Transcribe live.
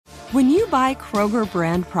When you buy Kroger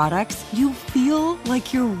brand products, you feel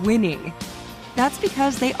like you're winning. That's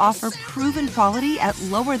because they offer proven quality at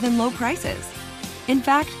lower than low prices. In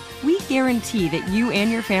fact, we guarantee that you and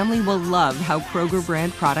your family will love how Kroger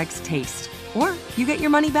brand products taste, or you get your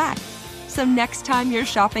money back. So next time you're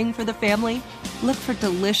shopping for the family, look for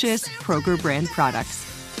delicious Kroger brand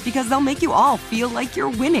products, because they'll make you all feel like you're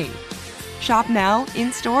winning. Shop now,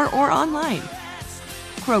 in-store, or online.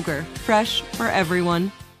 Kroger, fresh for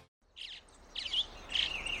everyone.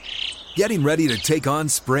 Getting ready to take on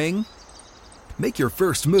spring? Make your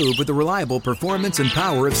first move with the reliable performance and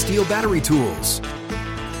power of Steel battery tools.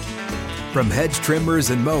 From hedge trimmers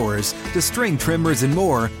and mowers to string trimmers and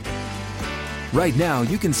more, right now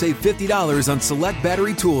you can save $50 on select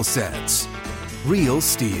battery tool sets. Real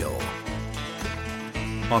Steel.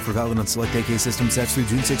 Offer valid on select AK system sets through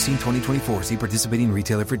June 16, 2024. See participating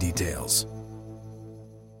retailer for details.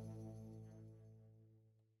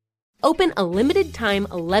 Open a limited-time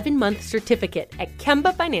 11-month certificate at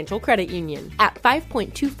Kemba Financial Credit Union. At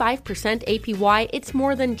 5.25% APY, it's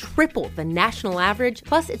more than triple the national average,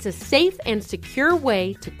 plus it's a safe and secure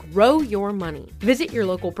way to grow your money. Visit your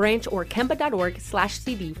local branch or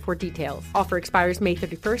kemba.org/cd for details. Offer expires May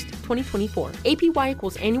 31st, 2024. APY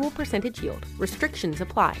equals annual percentage yield. Restrictions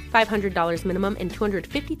apply. $500 minimum and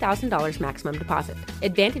 $250,000 maximum deposit.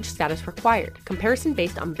 Advantage status required. Comparison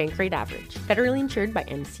based on bank rate average. Federally insured by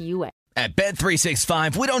NCUA. At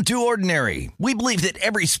Bet365, we don't do ordinary. We believe that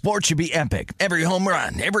every sport should be epic. Every home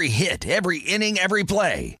run, every hit, every inning, every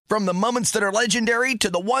play. From the moments that are legendary to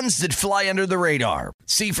the ones that fly under the radar.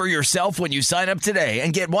 See for yourself when you sign up today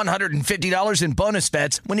and get $150 in bonus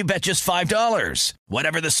bets when you bet just $5.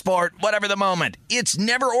 Whatever the sport, whatever the moment, it's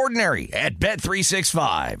never ordinary at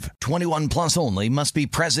Bet365. 21 plus only. Must be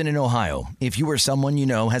present in Ohio. If you or someone you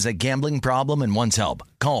know has a gambling problem and wants help,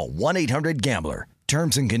 call 1-800-GAMBLER.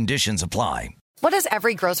 Terms and conditions apply. What does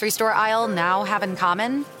every grocery store aisle now have in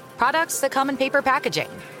common? Products that come in paper packaging.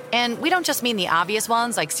 And we don't just mean the obvious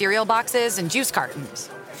ones like cereal boxes and juice cartons.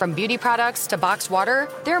 From beauty products to boxed water,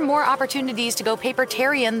 there are more opportunities to go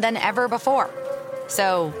papertarian than ever before.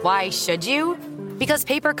 So why should you? Because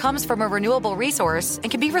paper comes from a renewable resource and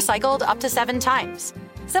can be recycled up to 7 times.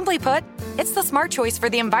 Simply put, it's the smart choice for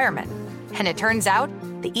the environment. And it turns out,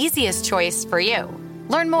 the easiest choice for you.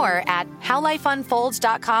 Learn more at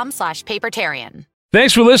howlifeunfolds.com/papertarian.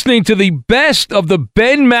 Thanks for listening to the best of the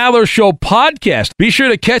Ben Maller Show podcast. Be sure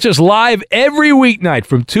to catch us live every weeknight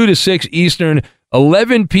from 2 to 6 Eastern,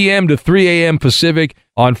 11 p.m. to 3 a.m. Pacific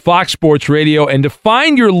on Fox Sports Radio. And to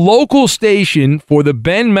find your local station for the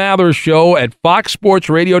Ben Maller Show at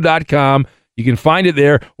foxsportsradio.com, you can find it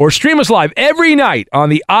there, or stream us live every night on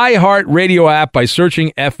the iHeartRadio app by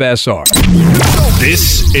searching FSR.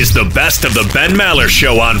 This is the best of the Ben Maller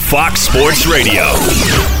Show on Fox Sports Radio.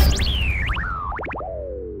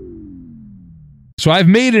 So I've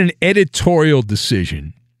made an editorial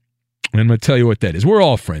decision, and I'm going to tell you what that is. We're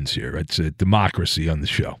all friends here. It's a democracy on the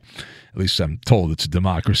show. At least I'm told it's a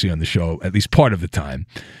democracy on the show, at least part of the time.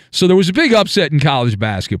 So there was a big upset in college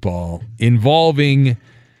basketball involving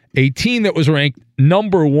a team that was ranked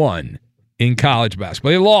number 1 in college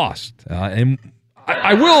basketball. They lost. And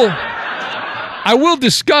I will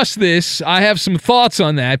discuss this. I have some thoughts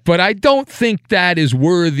on that, but I don't think that is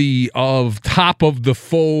worthy of top of the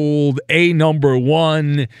fold, number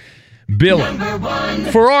 1 billing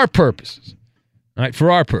for our purposes. All right,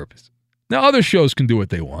 for our purpose. Now, other shows can do what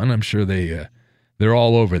they want. I'm sure they're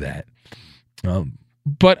all over that.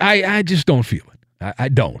 But I just don't feel it. I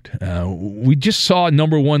don't. We just saw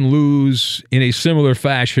number 1 lose in a similar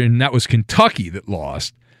fashion. That was Kentucky that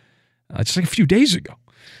lost. Just like a few days ago,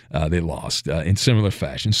 they lost in similar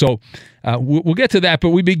fashion. So we'll get to that, but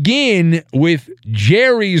we begin with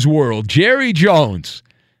Jerry's World. Jerry Jones,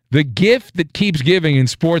 the gift that keeps giving in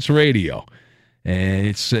sports radio. And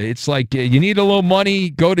it's like you need a little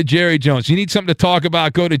money, go to Jerry Jones. You need something to talk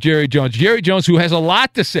about, go to Jerry Jones. Jerry Jones, who has a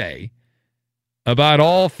lot to say about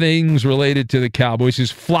all things related to the Cowboys, his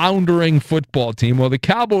floundering football team. Well, the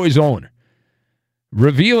Cowboys owner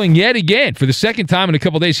revealing yet again for the second time in a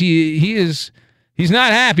couple of days he's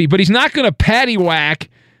not happy, but he's not going to paddywhack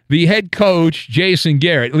the head coach Jason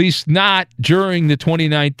Garrett, at least not during the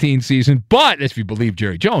 2019 season. But if you believe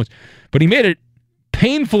Jerry Jones, but he made it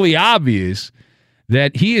painfully obvious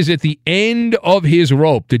that he is at the end of his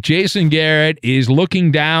rope, that Jason Garrett is looking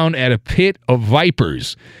down at a pit of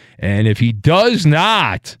vipers. And if he does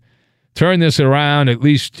not turn this around, at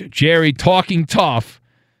least Jerry talking tough,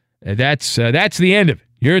 that's the end of it.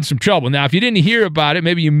 You're in some trouble. Now, if you didn't hear about it,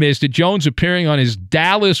 maybe you missed it, Jones appearing on his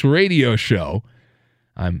Dallas radio show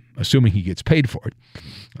I'm assuming he gets paid for it.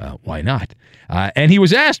 Why not? And he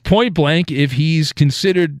was asked point blank if he's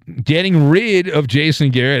considered getting rid of Jason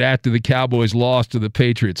Garrett after the Cowboys lost to the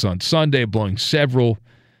Patriots on Sunday, blowing several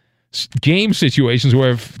game situations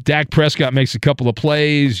where if Dak Prescott makes a couple of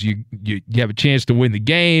plays, you have a chance to win the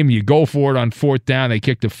game. You go for it on fourth down. They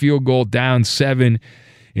kicked a field goal down 7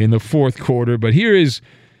 in the fourth quarter. But here is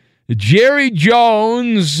Jerry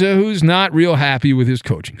Jones, who's not real happy with his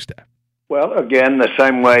coaching staff. Well, again, the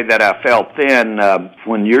same way that I felt then,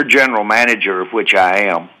 when you're general manager, of which I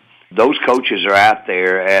am, those coaches are out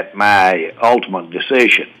there at my ultimate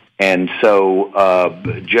decision. And so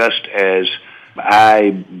just as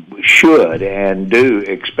I should and do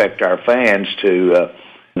expect our fans to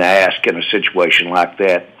ask in a situation like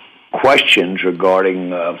that questions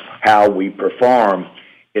regarding how we perform,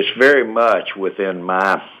 it's very much within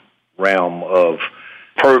my realm of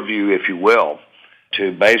purview, if you will,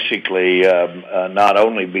 to basically not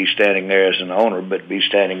only be standing there as an owner, but be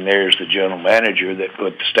standing there as the general manager that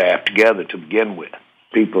put the staff together to begin with.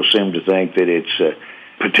 People seem to think that it's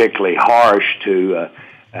particularly harsh to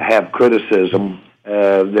have criticism.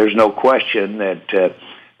 There's no question that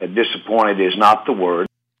disappointed is not the word.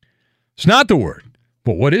 It's not the word.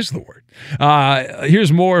 But what is the word?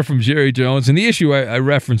 Here's more from Jerry Jones. And the issue, I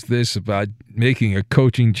referenced this about making a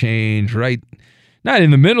coaching change, right? Not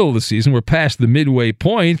in the middle of the season. We're past the midway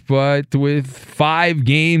point, but with 5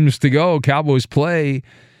 games to go, Cowboys play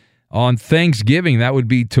on Thanksgiving. That would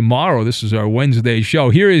be tomorrow. This is our Wednesday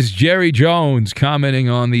show. Here is Jerry Jones commenting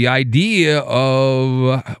on the idea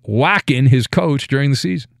of whacking his coach during the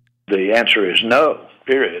season. The answer is no,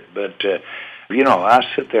 period. But, I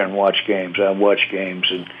sit there and watch games. I watch games,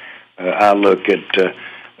 and I look at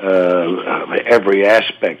every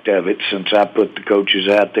aspect of it since I put the coaches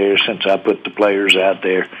out there, since I put the players out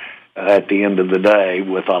there at the end of the day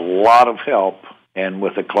with a lot of help and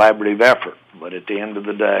with a collaborative effort. But at the end of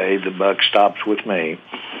the day, the buck stops with me,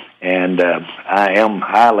 and I am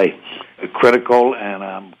highly critical, and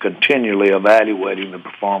I'm continually evaluating the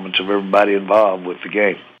performance of everybody involved with the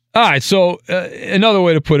game. All right, so another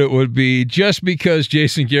way to put it would be just because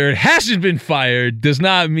Jason Garrett hasn't been fired does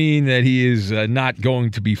not mean that he is not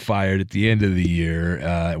going to be fired at the end of the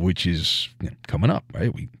year, which is coming up,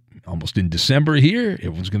 right? We almost in December here.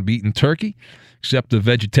 Everyone's going to be eating turkey, except the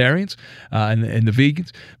vegetarians and the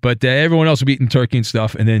vegans. But everyone else will be eating turkey and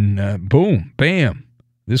stuff. And then boom, bam,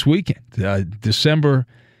 this weekend, December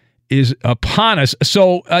is upon us.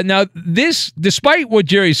 So now this, despite what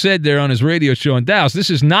Jerry said there on his radio show in Dallas, this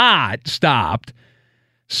has not stopped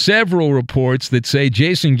several reports that say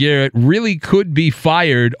Jason Garrett really could be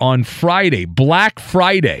fired on Friday, Black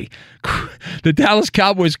Friday. The Dallas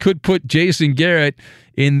Cowboys could put Jason Garrett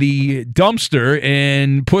in the dumpster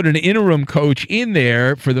and put an interim coach in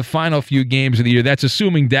there for the final few games of the year. That's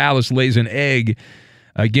assuming Dallas lays an egg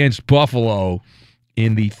against Buffalo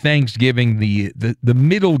in the Thanksgiving, the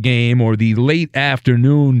middle game or the late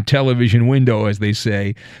afternoon television window, as they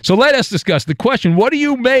say. So let us discuss the question, what do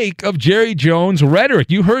you make of Jerry Jones' rhetoric?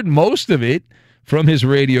 You heard most of it from his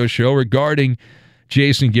radio show regarding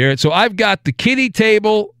Jason Garrett. So I've got the kitty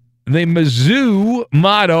table, the Mizzou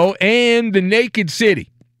motto, and the Naked City.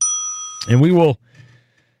 And we will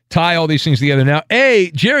tie all these things together. Now,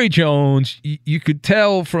 Jerry Jones, you could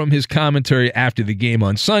tell from his commentary after the game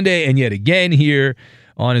on Sunday and yet again here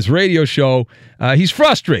on his radio show, he's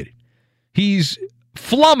frustrated. He's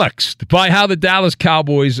flummoxed by how the Dallas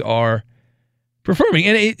Cowboys are performing.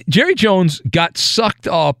 And Jerry Jones got sucked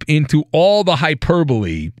up into all the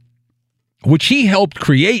hyperbole, which he helped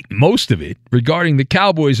create most of it, regarding the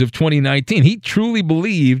Cowboys of 2019. He truly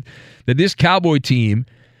believed that this Cowboy team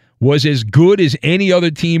was as good as any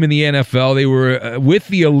other team in the NFL. They were with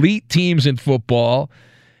the elite teams in football,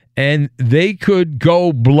 and they could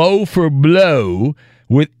go blow for blow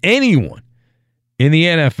with anyone in the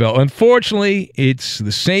NFL. Unfortunately, it's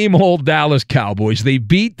the same old Dallas Cowboys. They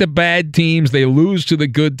beat the bad teams. They lose to the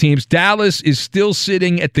good teams. Dallas is still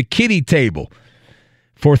sitting at the kiddie table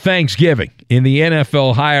for Thanksgiving in the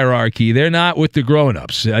NFL hierarchy. They're not with the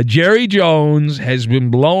grown-ups. Jerry Jones has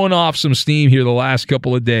been blowing off some steam here the last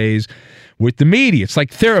couple of days with the media. It's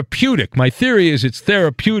like therapeutic. My theory is it's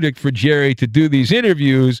therapeutic for Jerry to do these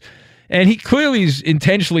interviews, and he clearly is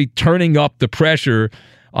intentionally turning up the pressure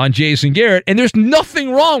on Jason Garrett, and there's nothing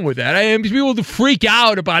wrong with that. I mean, people to freak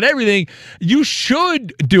out about everything. You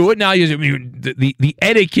should do it. Now, the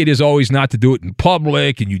etiquette is always not to do it in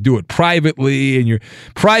public, and you do it privately, and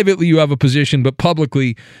privately you have a position, but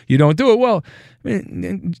publicly you don't do it. Well, I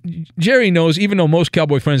mean, Jerry knows, even though most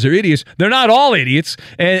Cowboy friends are idiots, they're not all idiots,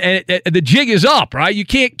 and the jig is up, right? You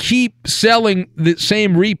can't keep selling the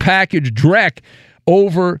same repackaged dreck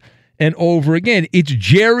over and over again. It's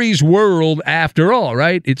Jerry's World after all,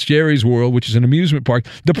 right? It's Jerry's World, which is an amusement park.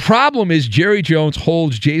 The problem is Jerry Jones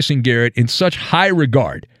holds Jason Garrett in such high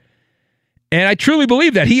regard. And I truly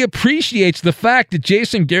believe that. He appreciates the fact that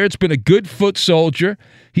Jason Garrett's been a good foot soldier.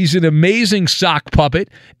 He's an amazing sock puppet.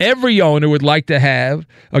 Every owner would like to have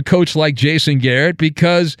a coach like Jason Garrett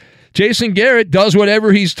because Jason Garrett does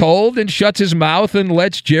whatever he's told and shuts his mouth and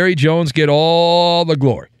lets Jerry Jones get all the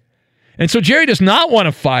glory. And so Jerry does not want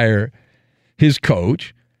to fire his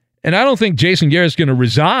coach, and I don't think Jason Garrett's going to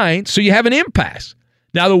resign, so you have an impasse.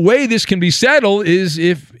 Now, the way this can be settled is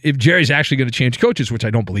if Jerry's actually going to change coaches, which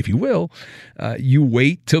I don't believe he will, you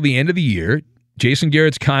wait till the end of the year. Jason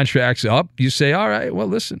Garrett's contract's up. You say, all right, well,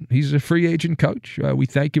 listen, he's a free agent coach. We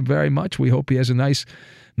thank him very much. We hope he has a nice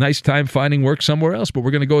time finding work somewhere else, but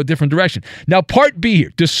we're going to go a different direction. Now, part B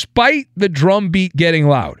here, despite the drumbeat getting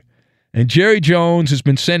loud, and Jerry Jones has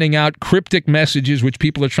been sending out cryptic messages, which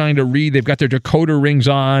people are trying to read. They've got their decoder rings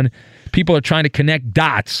on. People are trying to connect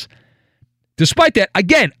dots. Despite that,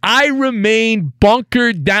 again, I remain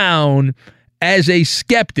bunkered down as a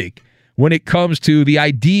skeptic when it comes to the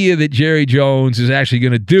idea that Jerry Jones is actually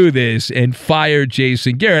going to do this and fire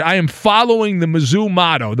Jason Garrett. I am following the Mizzou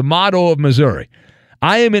motto, the motto of Missouri.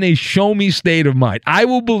 I am in a show-me state of mind. I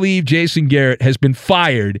will believe Jason Garrett has been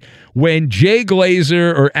fired when Jay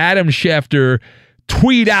Glazer or Adam Schefter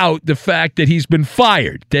tweet out the fact that he's been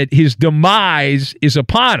fired, that his demise is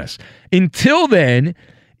upon us. Until then,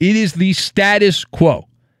 it is the status quo.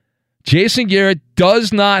 Jason Garrett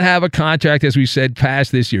does not have a contract, as we said,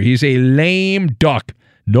 past this year. He's a lame duck.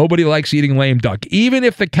 Nobody likes eating lame duck. Even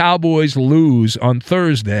if the Cowboys lose on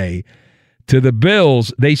Thursday to the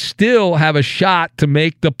Bills, they still have a shot to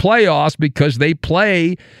make the playoffs because they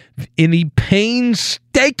play in the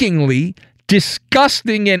painstakingly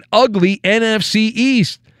disgusting and ugly NFC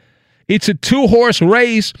East. It's a two-horse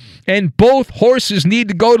race, and both horses need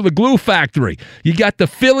to go to the glue factory. You got the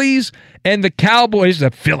Phillies and the Cowboys,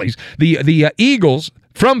 the Eagles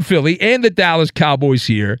from Philly and the Dallas Cowboys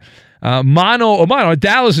here. Mano a mano.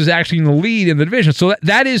 Dallas is actually in the lead in the division. So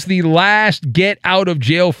that is the last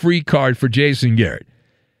get-out-of-jail-free card for Jason Garrett.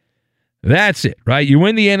 That's it, right? You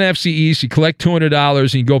win the NFC East, you collect $200,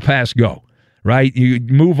 and you go past go, right? You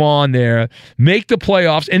move on there, make the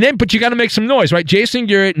playoffs, but you got to make some noise, right? Jason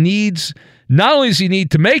Garrett needs, not only does he need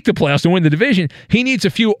to make the playoffs to win the division, he needs a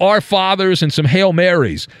few Our Fathers and some Hail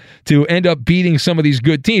Marys to end up beating some of these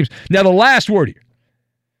good teams. Now, the last word here.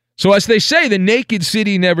 So as they say, the naked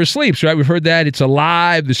city never sleeps, right? We've heard that. It's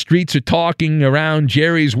alive. The streets are talking around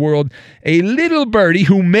Jerry's World. A little birdie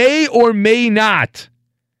who may or may not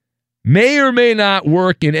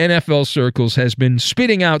work in NFL circles has been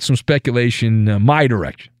spitting out some speculation my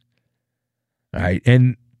direction. All right.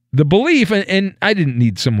 And the belief, and I didn't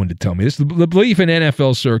need someone to tell me this, the belief in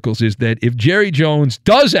NFL circles is that if Jerry Jones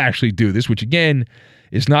does actually do this, which again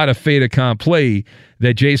is not a fait accompli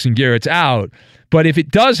that Jason Garrett's out, but if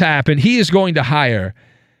it does happen, he is going to hire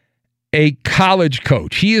a college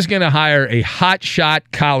coach. He is going to hire a hotshot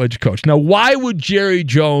college coach. Now, why would Jerry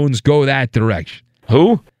Jones go that direction?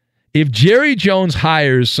 Who? If Jerry Jones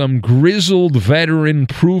hires some grizzled, veteran,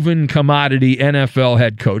 proven commodity NFL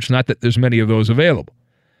head coach, not that there's many of those available,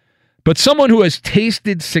 but someone who has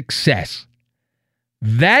tasted success,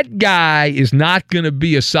 that guy is not going to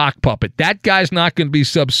be a sock puppet. That guy's not going to be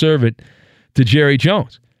subservient to Jerry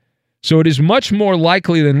Jones. So it is much more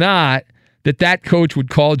likely than not that coach would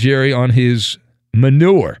call Jerry on his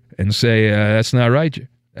manure and say, that's not right, Jerry.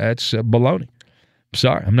 That's baloney.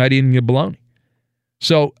 Sorry, I'm not eating your baloney.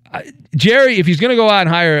 So Jerry, if he's going to go out and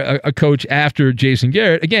hire a coach after Jason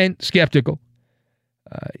Garrett, again, skeptical.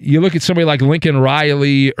 You look at somebody like Lincoln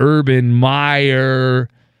Riley, Urban Meyer.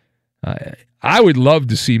 I would love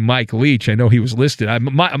to see Mike Leach. I know he was listed.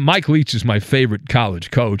 Mike Leach is my favorite college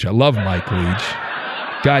coach. I love Mike Leach.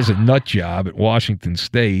 Guy's a nut job at Washington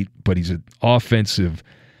State, but he's an offensive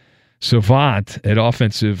savant at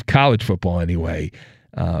offensive college football anyway.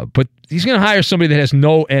 But he's going to hire somebody that has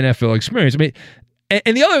no NFL experience. I mean,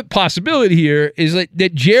 and the other possibility here is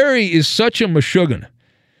that Jerry is such a Meshuggah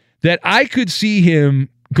that I could see him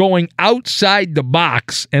going outside the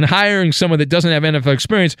box and hiring someone that doesn't have NFL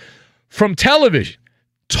experience from television.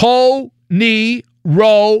 Tony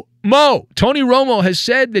Romo. Tony Romo has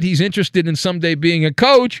said that he's interested in someday being a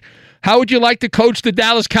coach. How would you like to coach the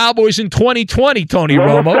Dallas Cowboys in 2020, Tony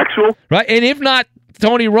Romo? Right? And if not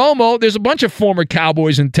Tony Romo, there's a bunch of former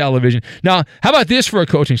Cowboys in television. Now, how about this for a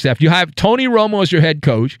coaching staff? You have Tony Romo as your head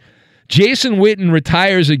coach. Jason Witten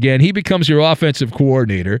retires again. He becomes your offensive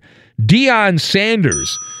coordinator. Deion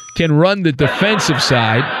Sanders can run the defensive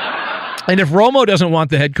side. And if Romo doesn't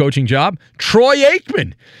want the head coaching job, Troy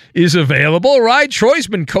Aikman is available, right? Troy's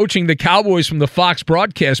been coaching the Cowboys from the Fox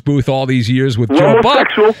broadcast booth all these years with Joe Buck.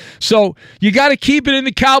 So you got to keep it in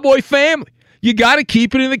the Cowboy family. You got to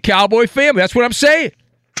keep it in the Cowboy family. That's what I'm saying.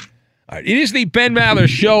 All right, it is the Ben Maller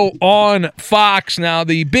Show on Fox. Now,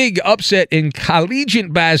 the big upset in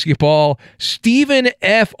collegiate basketball, Stephen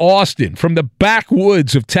F. Austin from the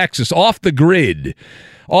backwoods of Texas, off the grid,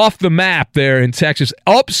 off the map there in Texas,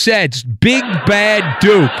 upsets Big Bad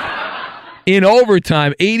Duke in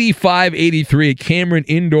overtime, 85-83 at Cameron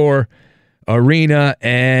Indoor Arena.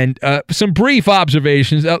 And some brief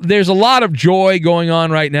observations. There's a lot of joy going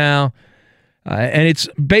on right now, and it's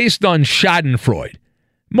based on Schadenfreude.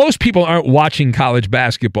 Most people aren't watching college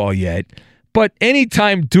basketball yet, but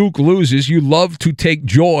anytime Duke loses, you love to take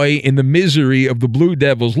joy in the misery of the Blue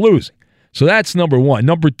Devils losing. So that's number one.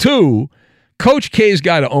 Number two, Coach K's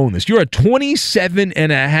got to own this. You're a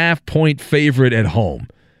 27.5-point favorite at home.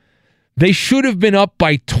 They should have been up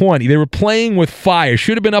by 20. They were playing with fire.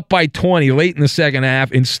 Should have been up by 20 late in the second half.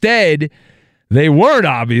 Instead, they weren't,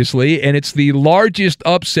 obviously, and it's the largest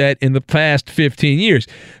upset in the past 15 years.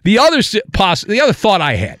 The other thought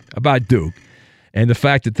I had about Duke and the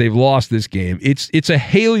fact that they've lost this game, it's a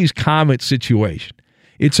Halley's Comet situation.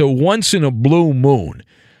 It's a once-in-a-blue moon,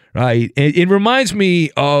 right? It reminds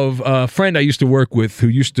me of a friend I used to work with who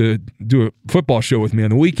used to do a football show with me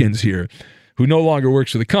on the weekends here, who no longer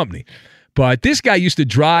works for the company. But this guy used to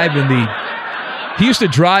drive in the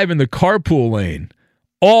carpool lane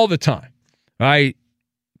all the time. Right?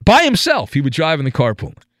 By himself, he would drive in the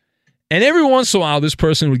carpool. And every once in a while, this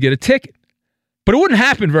person would get a ticket. But it wouldn't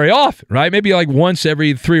happen very often, right? Maybe like once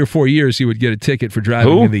every 3 or 4 years, he would get a ticket for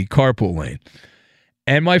driving in the carpool lane.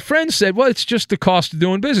 And my friend said, well, it's just the cost of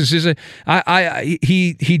doing business.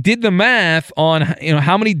 He did the math on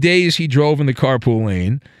how many days he drove in the carpool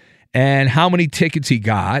lane and how many tickets he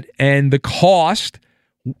got. And the cost,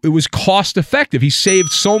 it was cost effective. He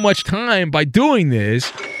saved so much time by doing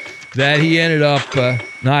this that he ended up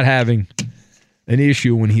not having an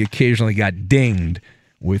issue when he occasionally got dinged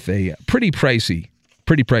with a pretty pricey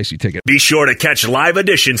ticket. Be sure to catch live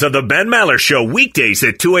editions of the Ben Maller Show weekdays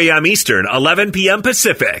at 2 a.m. Eastern, 11 p.m.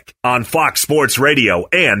 Pacific on Fox Sports Radio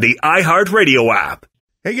and the iHeartRadio app.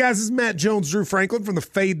 Hey guys, this is Matt Jones, Drew Franklin from the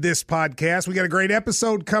Fade This podcast. We got a great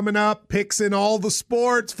episode coming up, picks in all the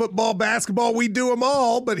sports, football, basketball, we do them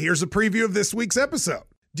all, but here's a preview of this week's episode.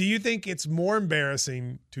 Do you think it's more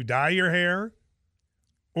embarrassing to dye your hair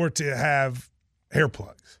or to have hair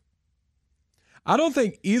plugs? I don't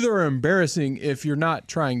think either are embarrassing if you're not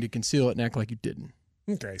trying to conceal it and act like you didn't.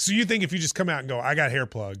 Okay, so you think if you just come out and go, I got hair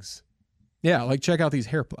plugs. Yeah, like check out these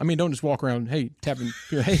hair plugs. I mean, don't just walk around, tapping,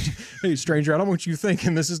 hey, stranger, I don't want you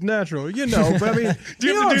thinking this is natural. But I mean, do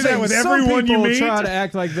you have to do that with everyone you meet? Try to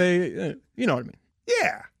act like they, you know what I mean?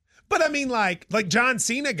 Yeah. But I mean, like John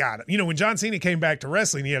Cena got it. When John Cena came back to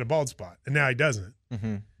wrestling, he had a bald spot, and now he doesn't.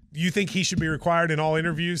 Mm-hmm. Do you think he should be required in all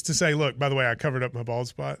interviews to say, look, by the way, I covered up my bald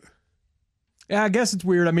spot? Yeah, I guess it's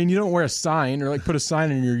weird. I mean, you don't wear a sign or put a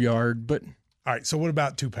sign in your yard, but. All right, so what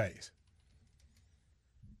about toupees?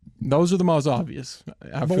 Those are the most obvious.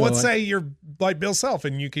 But let's say you're like Bill Self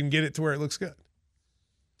and you can get it to where it looks good.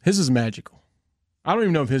 His is magical. I don't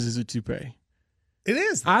even know if his is a toupee. It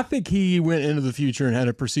is. I think he went into the future and had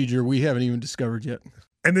a procedure we haven't even discovered yet.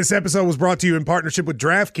 And this episode was brought to you in partnership with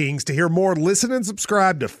DraftKings. To hear more, listen and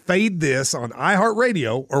subscribe to Fade This on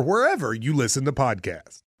iHeartRadio or wherever you listen to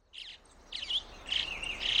podcasts.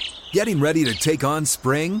 Getting ready to take on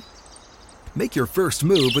spring? Make your first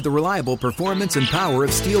move with the reliable performance and power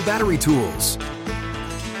of Steel battery tools.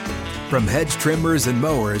 From hedge trimmers and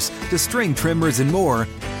mowers to string trimmers and more,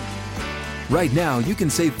 right now you can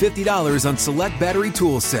save $50 on select battery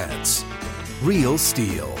tool sets. Real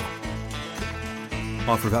Steel.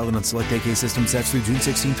 Offer valid on select AK system sets through June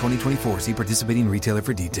 16, 2024. See participating retailer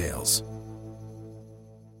for details.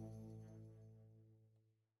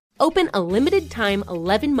 Open a limited-time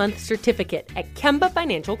 11-month certificate at Kemba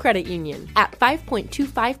Financial Credit Union. At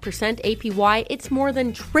 5.25% APY, it's more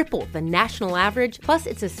than triple the national average, plus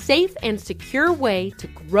it's a safe and secure way to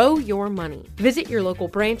grow your money. Visit your local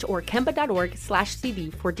branch or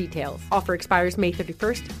kemba.org/cb for details. Offer expires May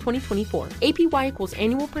 31st, 2024. APY equals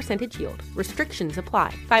annual percentage yield. Restrictions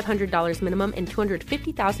apply. $500 minimum and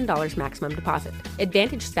 $250,000 maximum deposit.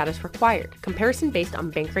 Advantage status required. Comparison based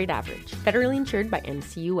on bank rate average. Federally insured by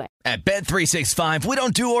NCUA. At Bet365, we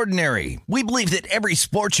don't do ordinary. We believe that every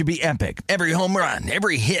sport should be epic. Every home run,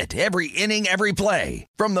 every hit, every inning, every play.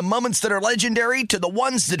 From the moments that are legendary to the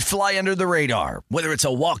ones that fly under the radar. Whether it's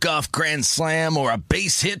a walk-off grand slam or a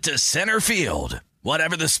base hit to center field.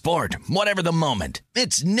 Whatever the sport, whatever the moment,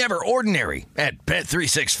 it's never ordinary at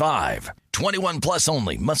Bet365. 21 plus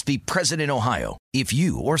only. Must be present in Ohio. If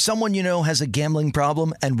you or someone you know has a gambling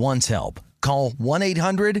problem and wants help, call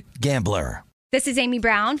 1-800-GAMBLER. This is Amy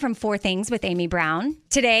Brown from 4 Things with Amy Brown.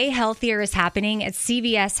 Today, healthier is happening at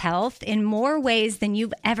CVS Health in more ways than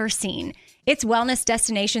you've ever seen. It's wellness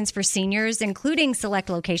destinations for seniors, including select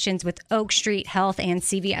locations with Oak Street Health and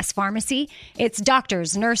CVS Pharmacy. It's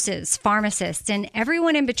doctors, nurses, pharmacists, and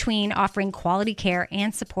everyone in between offering quality care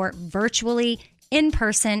and support virtually, in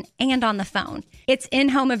person, and on the phone. It's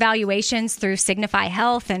in-home evaluations through Signify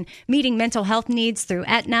Health and meeting mental health needs through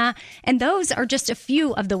Aetna. And those are just a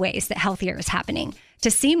few of the ways that healthier is happening. To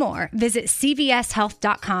see more, visit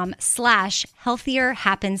cvshealth.com/healthier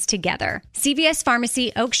happens together. CVS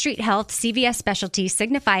Pharmacy, Oak Street Health, CVS Specialty,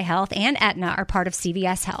 Signify Health, and Aetna are part of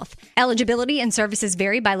CVS Health. Eligibility and services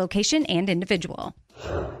vary by location and individual.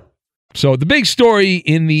 So the big story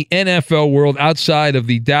in the NFL world outside of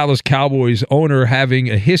the Dallas Cowboys owner having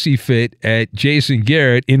a hissy fit at Jason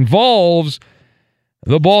Garrett involves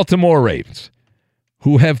the Baltimore Ravens,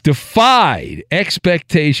 who have defied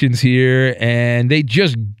expectations here, and they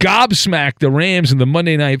just gobsmacked the Rams in the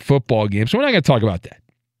Monday Night Football game. So we're not going to talk about that.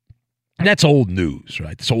 That's old news,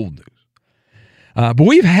 right? That's old news. But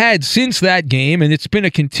we've had since that game, and it's been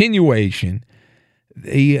a continuation,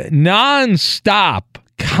 a nonstop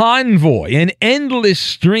convoy, an endless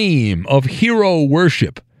stream of hero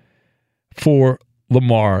worship for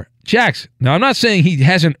Lamar Jackson. Now, I'm not saying he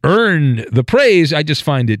hasn't earned the praise. I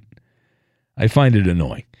find it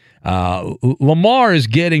annoying. Lamar is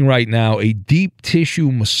getting right now a deep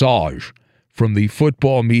tissue massage from the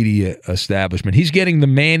football media establishment. He's getting the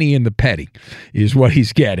mani and the pedi is what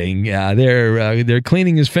he's getting. They're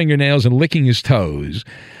cleaning his fingernails and licking his toes.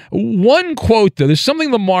 One quote, though, there's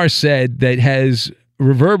something Lamar said that has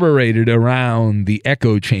reverberated around the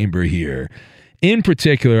echo chamber here. In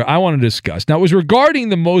particular, I want to discuss. Now, it was regarding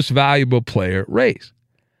the most valuable player race.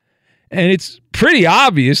 And it's pretty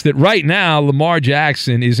obvious that right now Lamar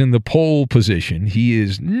Jackson is in the pole position. He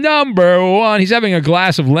is number one. He's having a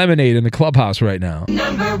glass of lemonade in the clubhouse right now.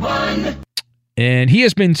 Number one. And he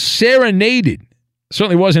has been serenaded,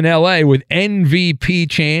 certainly was in L.A., with MVP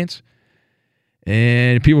chants.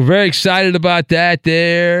 And people are very excited about that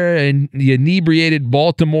there. And the inebriated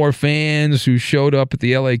Baltimore fans who showed up at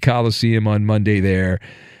the L.A. Coliseum on Monday there.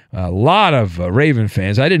 A lot of Raven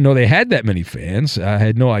fans. I didn't know they had that many fans. I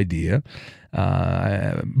had no idea.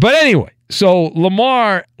 But anyway, so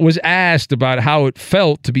Lamar was asked about how it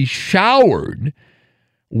felt to be showered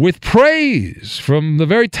with praise from the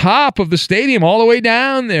very top of the stadium all the way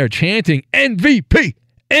down there, chanting MVP,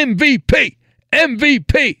 MVP,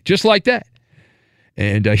 MVP, just like that.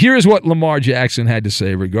 And here's what Lamar Jackson had to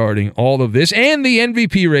say regarding all of this and the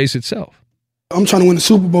MVP race itself. I'm trying to win the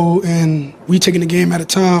Super Bowl, and we taking the game at a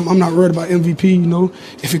time. I'm not worried about MVP, you know.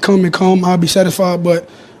 If it come, I'll be satisfied, but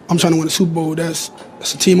I'm trying to win the Super Bowl. That's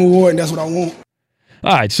a team award, and that's what I want.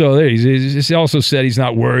 All right, so there he also said he's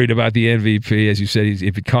not worried about the MVP. As you said,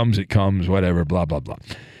 if it comes, it comes, whatever, blah, blah, blah.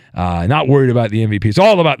 Not worried about the MVP. It's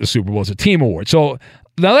all about the Super Bowl. It's a team award. So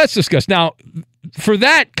now let's discuss. Now, for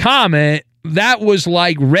that comment, that was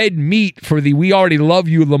like red meat for the "we already love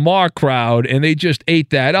you" Lamar crowd, and they just ate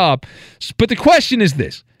that up. But the question is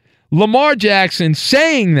this. Lamar Jackson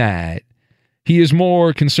saying that he is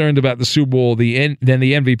more concerned about the Super Bowl than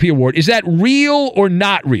the MVP award, is that real or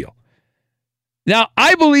not real? Now,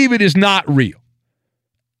 I believe it is not real.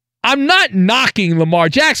 I'm not knocking Lamar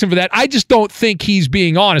Jackson for that. I just don't think he's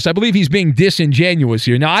being honest. I believe he's being disingenuous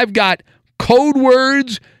here. Now, I've got code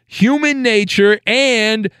words, human nature,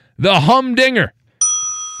 and the humdinger.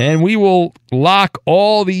 And we will lock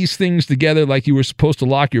all these things together like you were supposed to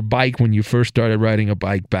lock your bike when you first started riding a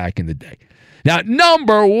bike back in the day. Now,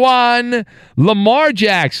 number one, Lamar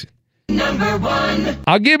Jackson. Number one.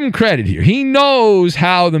 I'll give him credit here. He knows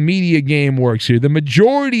how the media game works here. The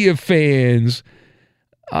majority of fans,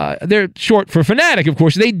 they're short for fanatic, of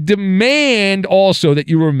course. They demand also that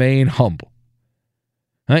you remain humble.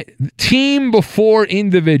 Right? Team before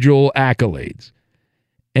individual accolades.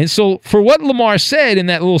 And so for what Lamar said in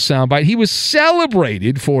that little soundbite, he was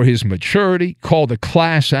celebrated for his maturity, called a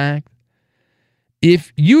class act.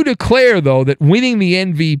 If you declare, though, that winning the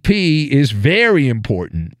MVP is very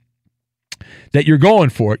important, that you're going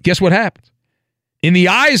for it, guess what happens? In the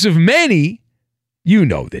eyes of many, you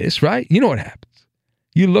know this, right? You know what happens.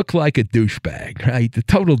 You look like a douchebag, right? The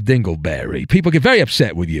total dingleberry. People get very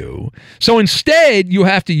upset with you. So instead, you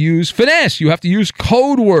have to use finesse. You have to use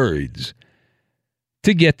code words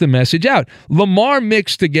to get the message out. Lamar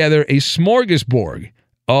mixed together a smorgasbord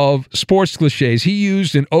of sports cliches. He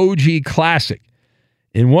used an OG classic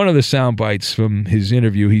in one of the sound bites from his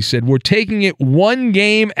interview, he said, "We're taking it one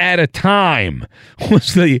game at a time,"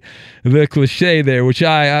 was the cliche there, which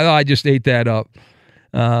I just ate that up.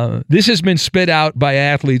 This has been spit out by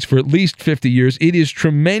athletes for at least 50 years. It is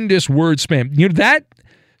tremendous word spam. You know, that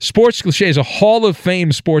sports cliche is a Hall of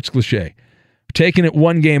Fame sports cliche. Taking it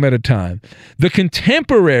one game at a time. The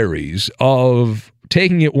contemporaries of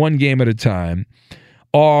taking it one game at a time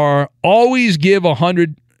are always give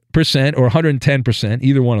 100% or 110%,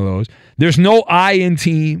 either one of those. There's no I in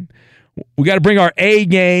team. We got to bring our A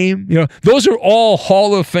game. You know, those are all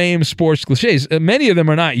Hall of Fame sports cliches. Many of them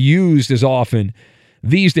are not used as often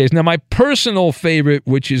these days. Now, my personal favorite,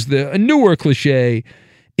 which is a newer cliche,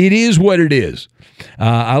 it is what it is.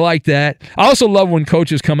 I like that. I also love when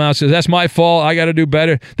coaches come out and say, "That's my fault. I got to do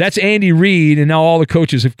better." That's Andy Reid, and now all the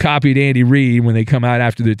coaches have copied Andy Reid when they come out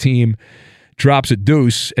after their team drops a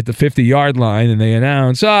deuce at the 50-yard line and they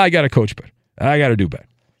announce, "I got to coach better. I got to do better."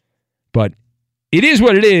 But it is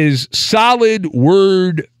what it is. Solid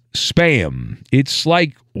word spam. It's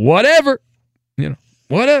like whatever.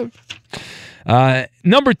 Whatever.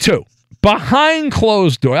 Number 2, behind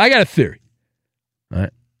closed doors. I got a theory. All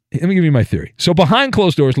right. Let me give you my theory. So behind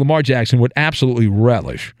closed doors, Lamar Jackson would absolutely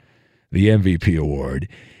relish the MVP award.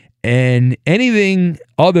 And anything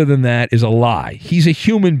other than that is a lie. He's a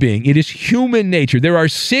human being. It is human nature. There are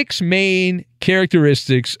 6 main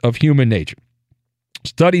characteristics of human nature.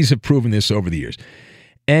 Studies have proven this over the years.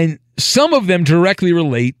 And some of them directly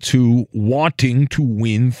relate to wanting to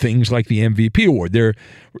win things like the MVP award. They're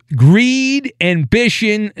greed,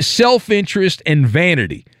 ambition, self-interest, and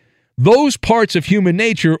vanity. Those parts of human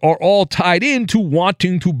nature are all tied into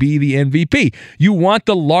wanting to be the MVP. You want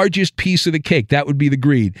the largest piece of the cake. That would be the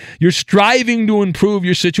greed. You're striving to improve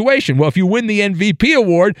your situation. Well, if you win the MVP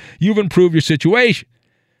award, you've improved your situation.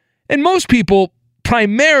 And most people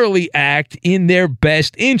primarily act in their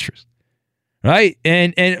best interest, right?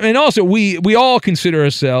 And also, we all consider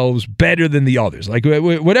ourselves better than the others. Like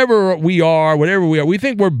whatever we are, we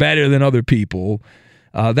think we're better than other people.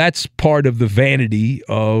 That's part of the vanity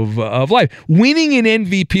of life. Winning an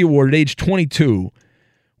MVP award at age 22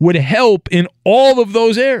 would help in all of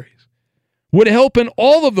those areas.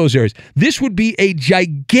 This would be a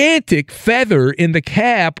gigantic feather in the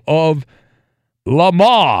cap of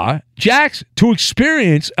Lamar Jackson to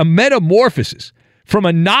experience a metamorphosis from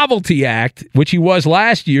a novelty act, which he was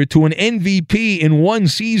last year, to an MVP in one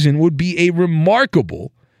season would be a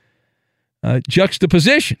remarkable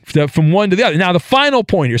juxtaposition from one to the other. Now, the final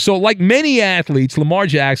point here. So, like many athletes, Lamar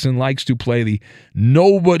Jackson likes to play the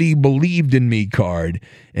 "nobody believed in me" card,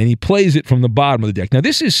 and he plays it from the bottom of the deck. Now,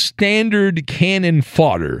 this is standard cannon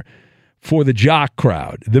fodder for the jock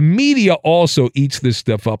crowd. The media also eats this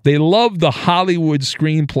stuff up. They love the Hollywood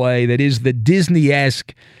screenplay that is the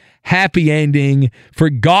Disney-esque happy ending,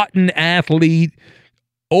 forgotten athlete,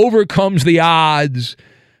 overcomes the odds,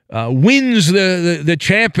 wins the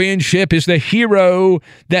championship, is the hero.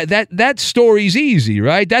 That story's easy,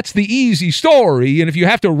 right? That's the easy story. And if you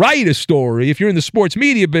have to write a story, if you're in the sports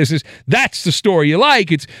media business, that's the story you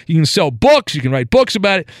like. You can sell books, you can write books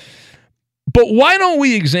about it. But why don't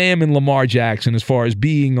we examine Lamar Jackson as far as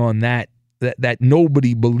being on that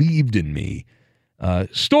 "nobody believed in me"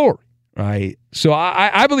 story, right? So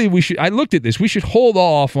I believe we should. I looked at this. We should hold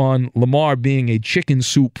off on Lamar being a chicken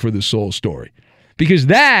soup for the soul story, because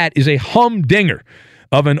that is a humdinger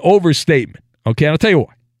of an overstatement. Okay, I'll tell you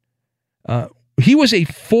why. He was a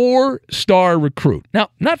 4-star recruit. Now,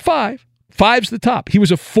 not 5. 5's the top. He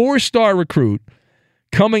was a 4-star recruit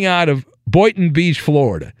coming out of Boynton Beach,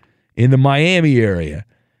 Florida, in the Miami area.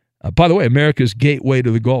 By the way, America's gateway to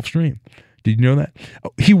the Gulf Stream. Did you know that?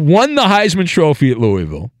 He won the Heisman Trophy at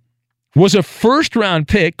Louisville, was a first-round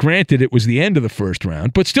pick. Granted, it was the end of the first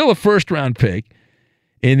round, but still a first-round pick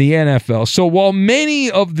in the NFL. So while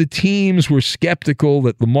many of the teams were skeptical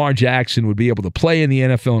that Lamar Jackson would be able to play in the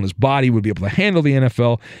NFL and his body would be able to handle the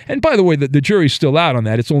NFL, and by the way, the jury's still out on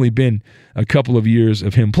that. It's only been a couple of years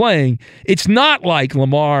of him playing. It's not like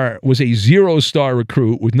Lamar was a 0-star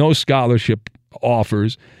recruit with no scholarship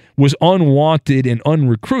offers, was unwanted and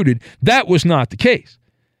unrecruited. That was not the case.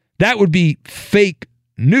 That would be fake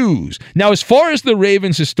news. Now, as far as the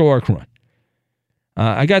Ravens' historic run,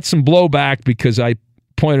 I got some blowback because I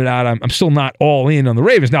pointed out I'm still not all in on the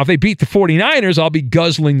Ravens. Now, if they beat the 49ers, I'll be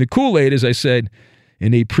guzzling the Kool-Aid, as I said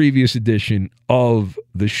in a previous edition of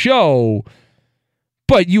the show.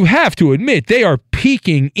 But you have to admit, they are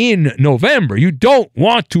peaking in November. You don't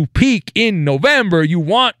want to peak in November. You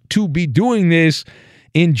want to be doing this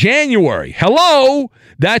in January. Hello?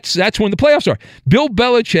 That's when the playoffs are. Bill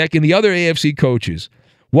Belichick and the other AFC coaches,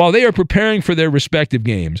 while they are preparing for their respective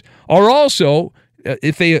games, are also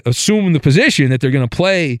if they assume the position that they're going to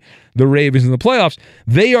play the Ravens in the playoffs,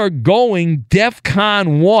 they are going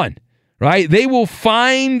DEFCON 1, right? They will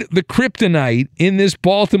find the kryptonite in this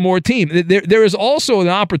Baltimore team. There is also an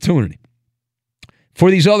opportunity for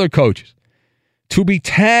these other coaches to be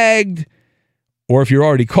tagged, or if you're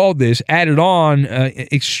already called this, added on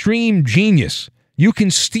extreme genius. You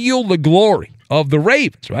can steal the glory of the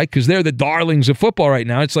Ravens, right? Because they're the darlings of football right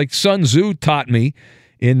now. It's like Sun Tzu taught me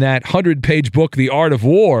in that 100-page book, The Art of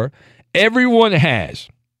War. Everyone has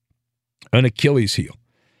an Achilles heel.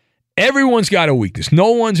 Everyone's got a weakness.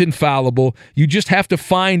 No one's infallible. You just have to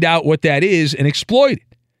find out what that is and exploit it.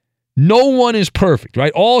 No one is perfect,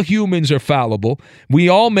 right? All humans are fallible. We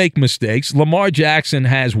all make mistakes. Lamar Jackson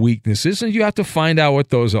has weaknesses, and you have to find out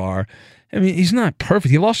what those are. I mean, he's not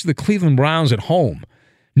perfect. He lost to the Cleveland Browns at home.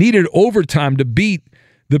 Needed overtime to beat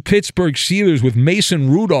the Pittsburgh Steelers with Mason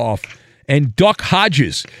Rudolph and Duck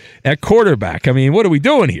Hodges at quarterback. I mean, what are we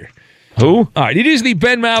doing here? Who? All right, it is the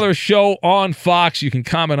Ben Maller Show on Fox. You can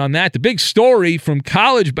comment on that. The big story from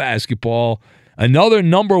college basketball, another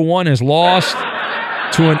number one has lost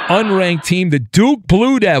to an unranked team, the Duke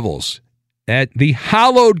Blue Devils, at the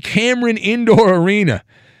hallowed Cameron Indoor Arena.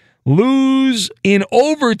 Lose in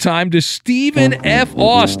overtime to Stephen F.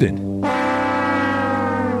 Austin.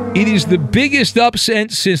 It is the biggest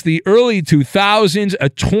upset since the early 2000s, a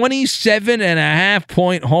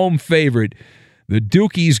 27.5-point home favorite. The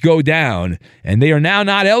Dukies go down, and they are now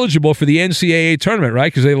not eligible for the NCAA tournament,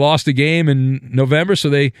 right? Because they lost a game in November.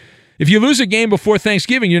 So if you lose a game before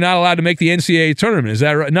Thanksgiving, you're not allowed to make the NCAA tournament. Is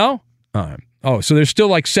that right? No? All right. Oh, so there's still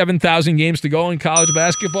like 7,000 games to go in college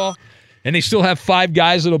basketball? And they still have 5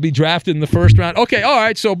 guys that will be drafted in the first round? Okay, all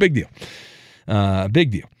right, so big deal.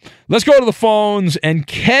 Big deal. Let's go to the phones, and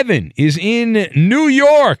Kevin is in New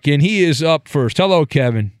York, and he is up first. Hello,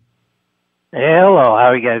 Kevin. Hello, how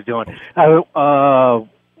are you guys doing? I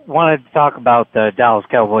wanted to talk about the Dallas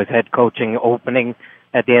Cowboys head coaching opening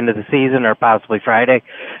at the end of the season, or possibly Friday.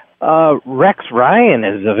 Rex Ryan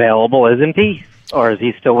is available, isn't he? Or is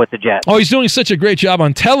he still with the Jets? Oh, he's doing such a great job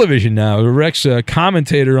on television now. Rex,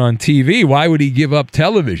 commentator on TV. Why would he give up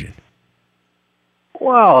television?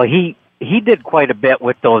 Well, he did quite a bit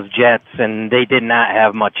with those Jets, and they did not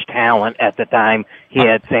have much talent at the time. He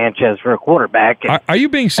had Sanchez for a quarterback. Are you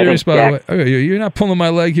being serious, by the way? Okay, you're not pulling my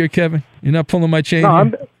leg here, Kevin? You're not pulling my chain?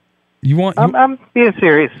 No, here? I'm being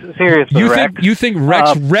serious with Rex. You think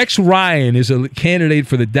Rex Ryan is a candidate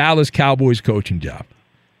for the Dallas Cowboys coaching job?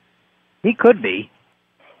 He could be.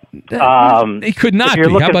 He could not be.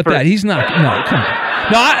 How about that? He's not. No, come on.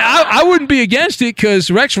 No, I wouldn't be against it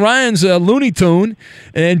because Rex Ryan's a Looney Tune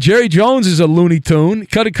and Jerry Jones is a Looney Tune.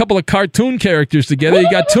 Cut a couple of cartoon characters together,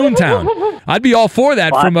 you got Toontown. I'd be all for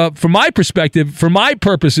that. From my perspective, for my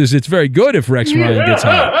purposes, it's very good if Rex Ryan gets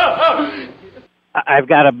hired. I've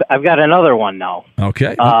got another one now.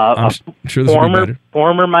 Okay, I'm sure this will be better.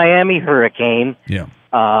 Former Miami Hurricane,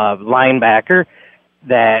 linebacker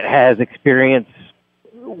that has experience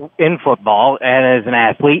in football and as an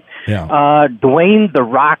athlete, Dwayne "The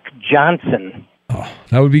Rock" Johnson. Oh,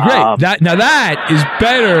 that would be great. That is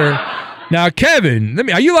better. Now, Kevin,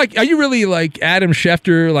 are you really like Adam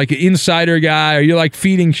Schefter, like an insider guy? Are you like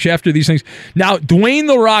feeding Schefter these things? Now, Dwayne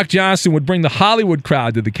 "The Rock" Johnson would bring the Hollywood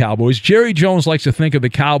crowd to the Cowboys. Jerry Jones likes to think of the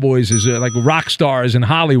Cowboys as like rock stars in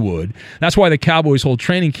Hollywood. That's why the Cowboys hold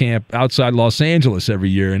training camp outside Los Angeles every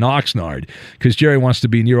year in Oxnard, because Jerry wants to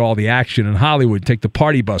be near all the action in Hollywood. Take the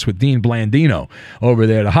party bus with Dean Blandino over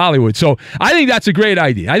there to Hollywood. So I think that's a great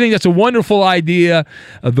idea. I think that's a wonderful idea.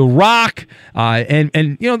 The Rock,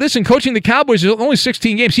 and listen, coaching the Cowboys, there's only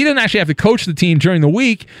 16 games. He doesn't actually have to coach the team during the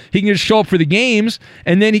week. He can just show up for the games,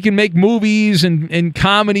 and then he can make movies and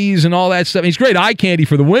comedies and all that stuff. He's great eye candy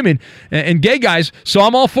for the women and gay guys, so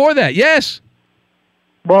I'm all for that. Yes.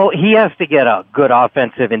 Well, he has to get a good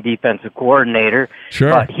offensive and defensive coordinator.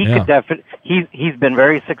 Sure. But he could definitely. He's been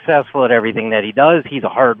very successful at everything that he does. He's a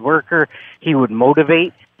hard worker. He would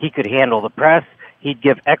motivate. He could handle the press. He'd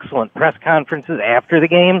give excellent press conferences after the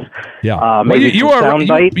games. Yeah, you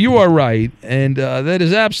are right, and that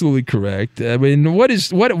is absolutely correct. I mean, why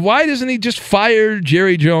doesn't he just fire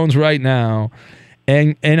Jerry Jones right now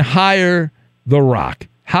and hire The Rock?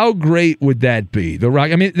 How great would that be? The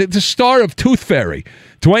Rock. I mean, the star of Tooth Fairy,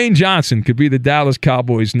 Dwayne Johnson, could be the Dallas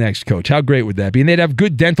Cowboys' next coach. How great would that be? And they'd have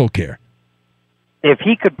good dental care. If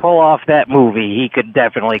he could pull off that movie, he could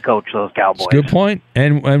definitely coach those Cowboys. Good point.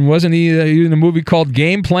 And wasn't he in a movie called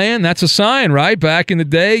Game Plan? That's a sign, right? Back in the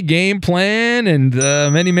day, Game Plan, and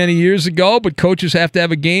many, many years ago. But coaches have to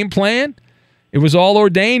have a game plan. It was all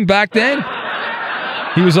ordained back then.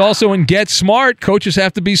 He was also in Get Smart. Coaches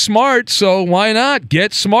have to be smart, so why not?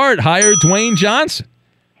 Get smart. Hire Dwayne Johnson.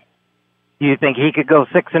 Do you think he could go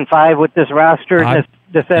 6-5 with this roster in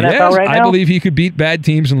this NFL right now? I believe he could beat bad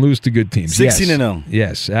teams and lose to good teams. 16-0.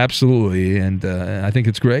 Yes, absolutely. And I think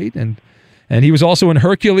it's great. And he was also in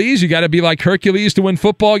Hercules. You got to be like Hercules to win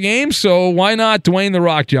football games, so why not Dwayne "The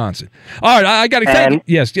Rock" Johnson? All right, I got to thank you.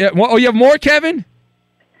 Yes. Yeah. Oh, you have more, Kevin?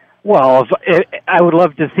 Well, I would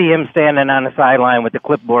love to see him standing on the sideline with the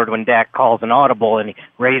clipboard when Dak calls an audible and he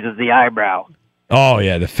raises the eyebrow. Oh,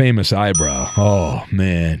 yeah, the famous eyebrow. Oh,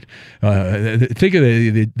 man. Think of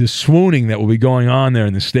the swooning that will be going on there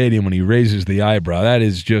in the stadium when he raises the eyebrow. That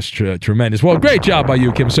is just tremendous. Well, great job by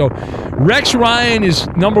you, Kim. So Rex Ryan is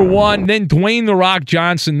number 1, then Dwayne "The Rock"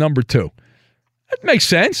 Johnson number 2. That makes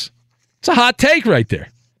sense. It's a hot take right there.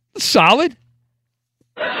 It's solid.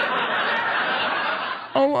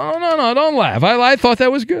 Oh, no, don't laugh. I thought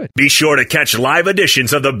that was good. Be sure to catch live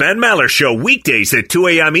editions of the Ben Maller Show weekdays at 2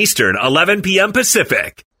 a.m. Eastern, 11 p.m.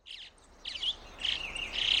 Pacific.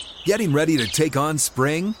 Getting ready to take on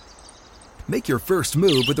spring? Make your first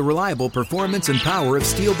move with the reliable performance and power of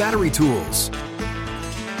Steel battery tools.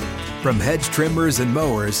 From hedge trimmers and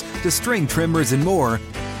mowers to string trimmers and more,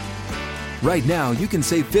 right now you can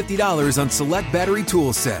save $50 on select battery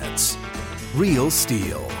tool sets. Real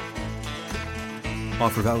Steel.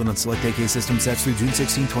 Offer valid on select AK system sets through June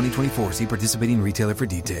 16, 2024. See participating retailer for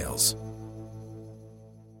details.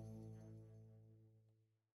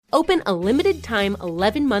 Open a limited-time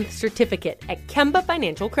 11-month certificate at Kemba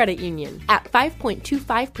Financial Credit Union. At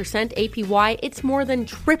 5.25% APY, it's more than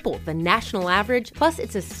triple the national average, plus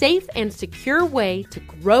it's a safe and secure way to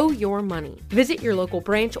grow your money. Visit your local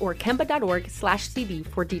branch or kemba.org/cb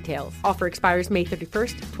for details. Offer expires May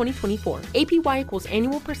 31st, 2024. APY equals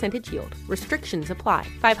annual percentage yield. Restrictions apply.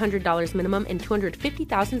 $500 minimum and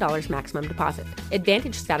 $250,000 maximum deposit.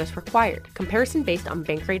 Advantage status required. Comparison based on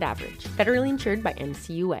bank rate average. Federally insured by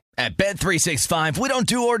NCUA. At Bet365, we don't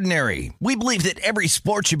do ordinary. We believe that every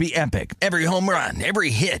sport should be epic. Every home run, every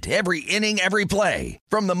hit, every inning, every play.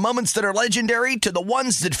 From the moments that are legendary to the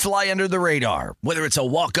ones that fly under the radar. Whether it's a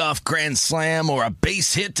walk-off grand slam or a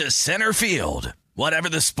base hit to center field. Whatever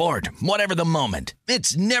the sport, whatever the moment.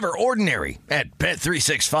 It's never ordinary at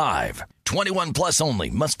Bet365. 21 plus only.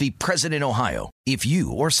 Must be present in Ohio. If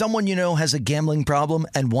you or someone you know has a gambling problem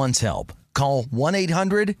and wants help, call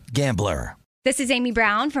 1-800-GAMBLER. This is Amy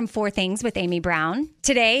Brown from 4 Things with Amy Brown.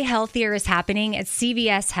 Today, healthier is happening at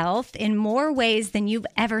CVS Health in more ways than you've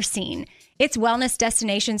ever seen. It's wellness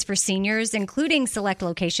destinations for seniors, including select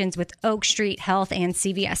locations with Oak Street Health and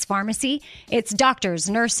CVS Pharmacy. It's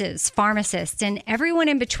doctors, nurses, pharmacists, and everyone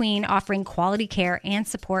in between offering quality care and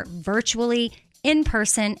support virtually, in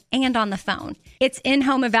person, and on the phone. It's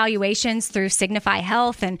in-home evaluations through Signify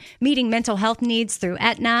Health and meeting mental health needs through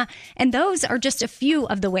Aetna. And those are just a few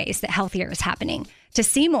of the ways that healthier is happening. To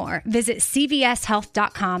see more, visit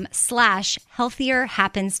cvshealth.com/healthier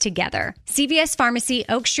happens together. CVS Pharmacy,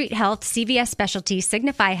 Oak Street Health, CVS Specialty,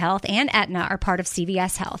 Signify Health, and Aetna are part of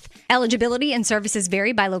CVS Health. Eligibility and services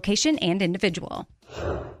vary by location and individual.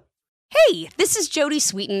 Hey, this is Jody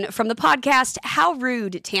Sweeten from the podcast How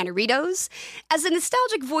Rude, Tanneritos. As a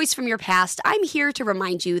nostalgic voice from your past, I'm here to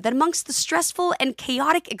remind you that amongst the stressful and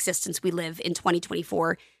chaotic existence we live in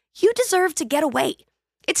 2024, you deserve to get away.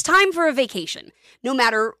 It's time for a vacation, no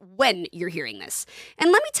matter when you're hearing this.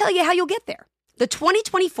 And let me tell you how you'll get there. The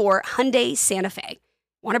 2024 Hyundai Santa Fe.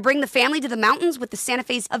 Want to bring the family to the mountains with the Santa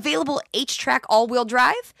Fe's available H-Track all-wheel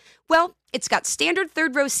drive? Well, it's got standard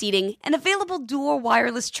third-row seating and available dual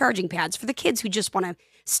wireless charging pads for the kids who just want to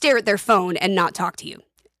stare at their phone and not talk to you.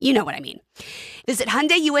 You know what I mean. Visit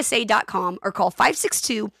HyundaiUSA.com or call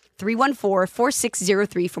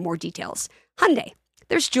 562-314-4603 for more details. Hyundai,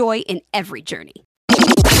 there's joy in every journey.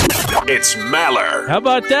 It's Maller. How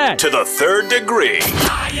about that? To the third degree.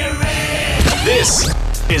 This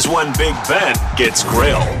is when Big Ben gets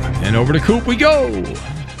grilled. And over to Coop we go.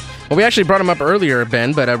 Well, we actually brought him up earlier,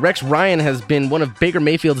 Ben, but Rex Ryan has been one of Baker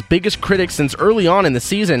Mayfield's biggest critics since early on in the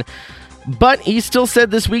season. But he still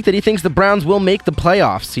said this week that he thinks the Browns will make the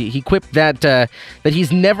playoffs. He quipped that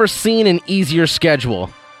he's never seen an easier schedule.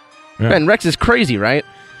 Yeah. Ben, Rex is crazy, right?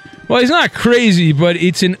 Well, he's not crazy, but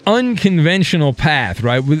it's an unconventional path,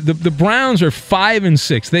 right? The Browns are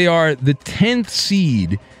 5-6. They are the 10th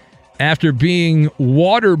seed after being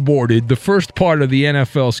waterboarded the first part of the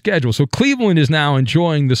NFL schedule. So Cleveland is now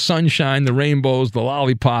enjoying the sunshine, the rainbows, the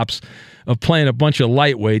lollipops of playing a bunch of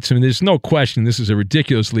lightweights. I mean, there's no question this is a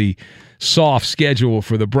ridiculously soft schedule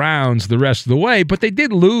for the Browns the rest of the way, but they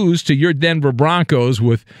did lose to your Denver Broncos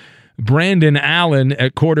with Brandon Allen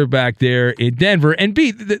at quarterback there in Denver. And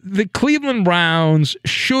B, the Cleveland Browns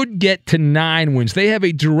should get to 9 wins. They have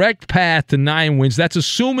a direct path to 9 wins. That's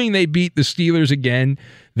assuming they beat the Steelers again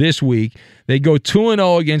this week. They go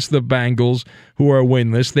 2-0 against the Bengals, who are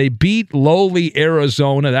winless. They beat lowly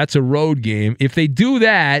Arizona. That's a road game. If they do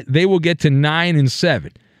that, they will get to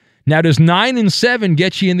 9-7. Now, does 9-7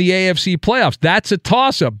 get you in the AFC playoffs? That's a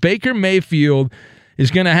toss-up. Baker Mayfield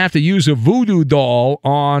is going to have to use a voodoo doll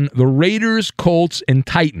on the Raiders, Colts, and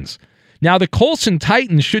Titans. Now, the Colts and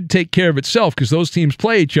Titans should take care of itself because those teams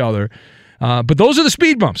play each other. But those are the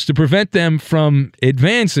speed bumps to prevent them from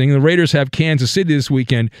advancing. The Raiders have Kansas City this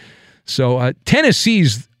weekend. So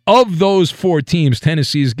Tennessee's, of those 4 teams,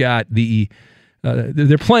 Tennessee's got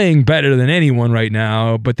they're playing better than anyone right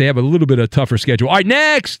now, but they have a little bit of a tougher schedule. All right,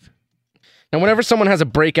 next. Now, whenever someone has a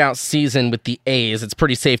breakout season with the A's, it's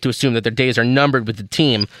pretty safe to assume that their days are numbered with the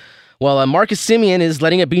team. Well, Marcus Semien is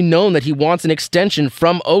letting it be known that he wants an extension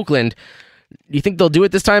from Oakland. Do you think they'll do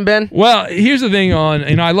it this time, Ben? Well, here's the thing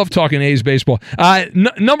I love talking A's baseball.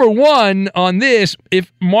 Number one on this,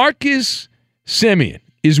 if Marcus Semien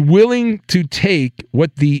is willing to take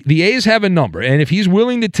what the A's have a number, and if he's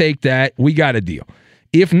willing to take that, we got a deal.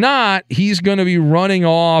 If not, he's going to be running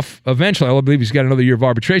off eventually. I believe he's got another year of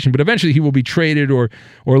arbitration, but eventually he will be traded or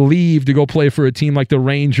leave to go play for a team like the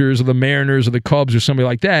Rangers or the Mariners or the Cubs or somebody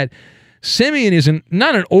like that. Semien is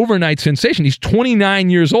not an overnight sensation. He's 29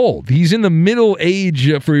 years old. He's in the middle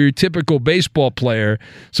age for your typical baseball player.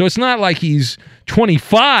 So it's not like he's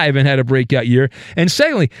 25 and had a breakout year. And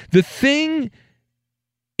secondly, the thing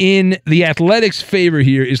in the Athletics' favor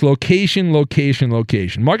here is location, location,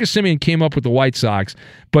 location. Marcus Semien came up with the White Sox,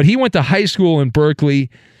 but he went to high school in Berkeley.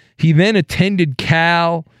 He then attended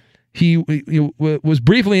Cal. He was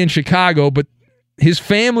briefly in Chicago, but his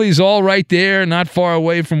family's all right there, not far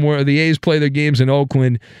away from where the A's play their games in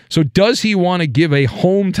Oakland. So does he want to give a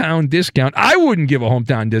hometown discount? I wouldn't give a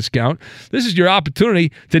hometown discount. This is your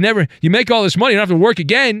opportunity to you make all this money, you don't have to work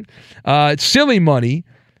again. It's silly money.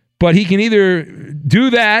 But he can either do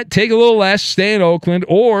that, take a little less, stay in Oakland,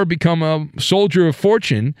 or become a soldier of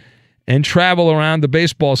fortune and travel around the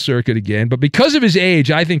baseball circuit again. But because of his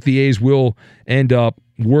age, I think the A's will end up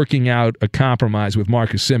working out a compromise with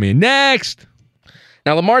Marcus Semien. Next!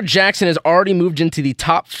 Now, Lamar Jackson has already moved into the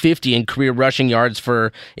top 50 in career rushing yards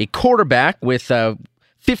for a quarterback with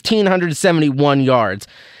 1,571 yards.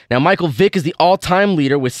 Now, Michael Vick is the all-time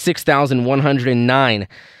leader with 6,109.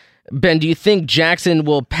 Ben, do you think Jackson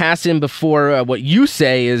will pass him before what you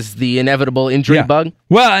say is the inevitable injury bug?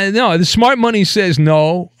 Well, no, the smart money says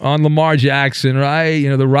no on Lamar Jackson, right? You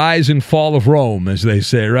know, the rise and fall of Rome, as they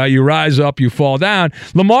say, right? You rise up, you fall down.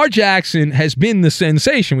 Lamar Jackson has been the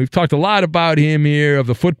sensation. We've talked a lot about him here of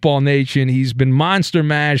the football nation. He's been monster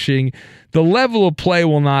mashing. The level of play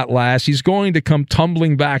will not last. He's going to come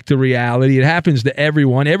tumbling back to reality. It happens to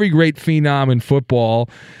everyone. Every great phenom in football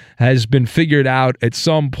has been figured out at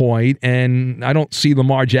some point, and I don't see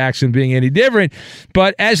Lamar Jackson being any different.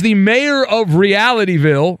 But as the mayor of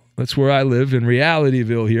Realityville, that's where I live, in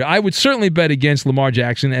Realityville here, I would certainly bet against Lamar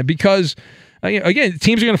Jackson, and because, again,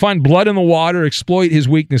 teams are going to find blood in the water, exploit his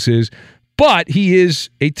weaknesses, but he is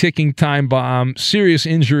a ticking time bomb. Serious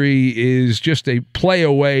injury is just a play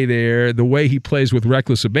away there, the way he plays with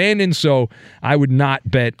reckless abandon. So I would not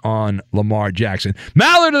bet on Lamar Jackson.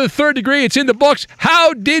 Mallard of the Third Degree, it's in the books.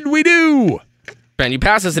 How did we do? Ben, you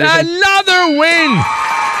pass us another win.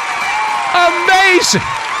 Amazing.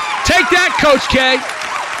 Take that, Coach K.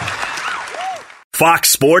 Fox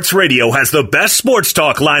Sports Radio has the best sports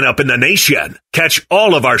talk lineup in the nation. Catch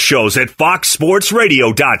all of our shows at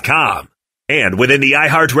foxsportsradio.com. And within the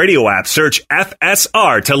iHeartRadio app, search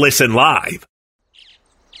FSR to listen live.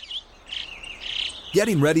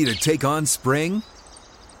 Getting ready to take on spring?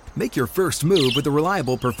 Make your first move with the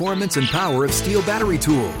reliable performance and power of Steel battery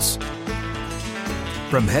tools.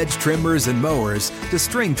 From hedge trimmers and mowers to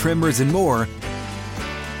string trimmers and more,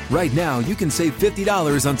 right now you can save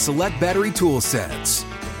 $50 on select battery tool sets.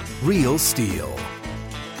 Real Steel.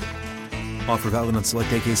 Offer valid on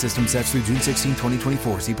select AK system sets through June 16,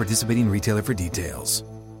 2024. See participating retailer for details.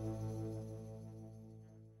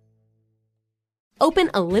 Open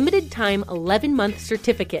a limited-time 11-month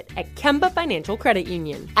certificate at Kemba Financial Credit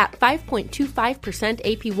Union. At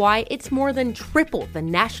 5.25% APY, it's more than triple the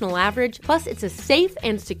national average, plus it's a safe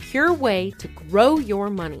and secure way to grow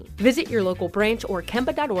your money. Visit your local branch or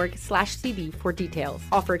kemba.org/cb for details.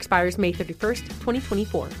 Offer expires May 31st,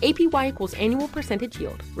 2024. APY equals annual percentage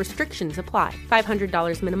yield. Restrictions apply.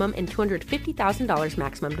 $500 minimum and $250,000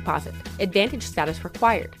 maximum deposit. Advantage status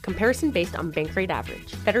required. Comparison based on bank rate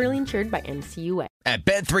average. Federally insured by NCUA. At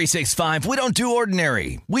Bet365, we don't do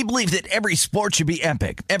ordinary. We believe that every sport should be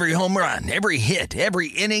epic. Every home run, every hit, every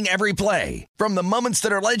inning, every play. From the moments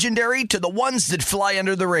that are legendary to the ones that fly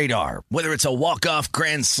under the radar. Whether it's a walk-off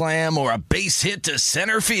grand slam or a base hit to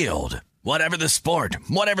center field. Whatever the sport,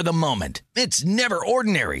 whatever the moment. It's never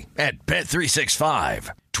ordinary at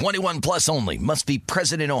Bet365. 21 plus only. Must be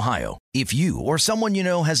present in Ohio. If you or someone you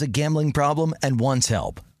know has a gambling problem and wants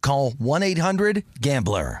help, call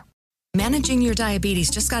 1-800-GAMBLER. Managing your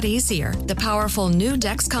diabetes just got easier. The powerful new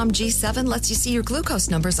Dexcom G7 lets you see your glucose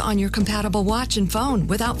numbers on your compatible watch and phone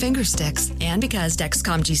without finger sticks. And because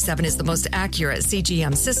Dexcom G7 is the most accurate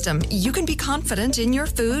CGM system, you can be confident in your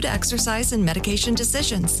food, exercise, and medication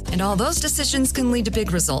decisions. And all those decisions can lead to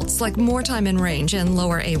big results, like more time in range and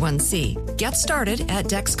lower A1C. Get started at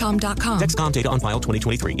Dexcom.com. Dexcom data on file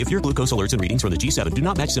 2023. If your glucose alerts and readings from the G7 do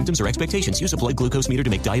not match symptoms or expectations, use a blood glucose meter to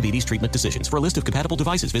make diabetes treatment decisions. For a list of compatible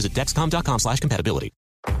devices, visit Dexcom.com/compatibility.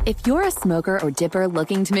 If you're a smoker or dipper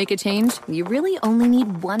looking to make a change, you really only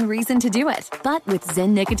need one reason to do it. But with Zyn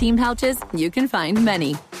nicotine pouches, you can find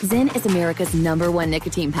many. Zyn is America's #1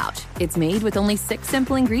 nicotine pouch. It's made with only 6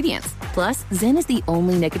 simple ingredients. Plus, Zyn is the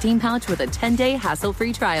only nicotine pouch with a 10-day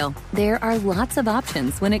hassle-free trial. There are lots of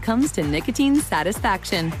options when it comes to nicotine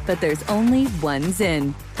satisfaction, but there's only one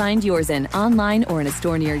Zyn. Find your Zyn online or in a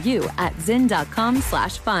store near you at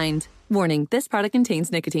zyn.com/find. Warning, this product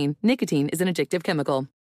contains nicotine. Nicotine is an addictive chemical.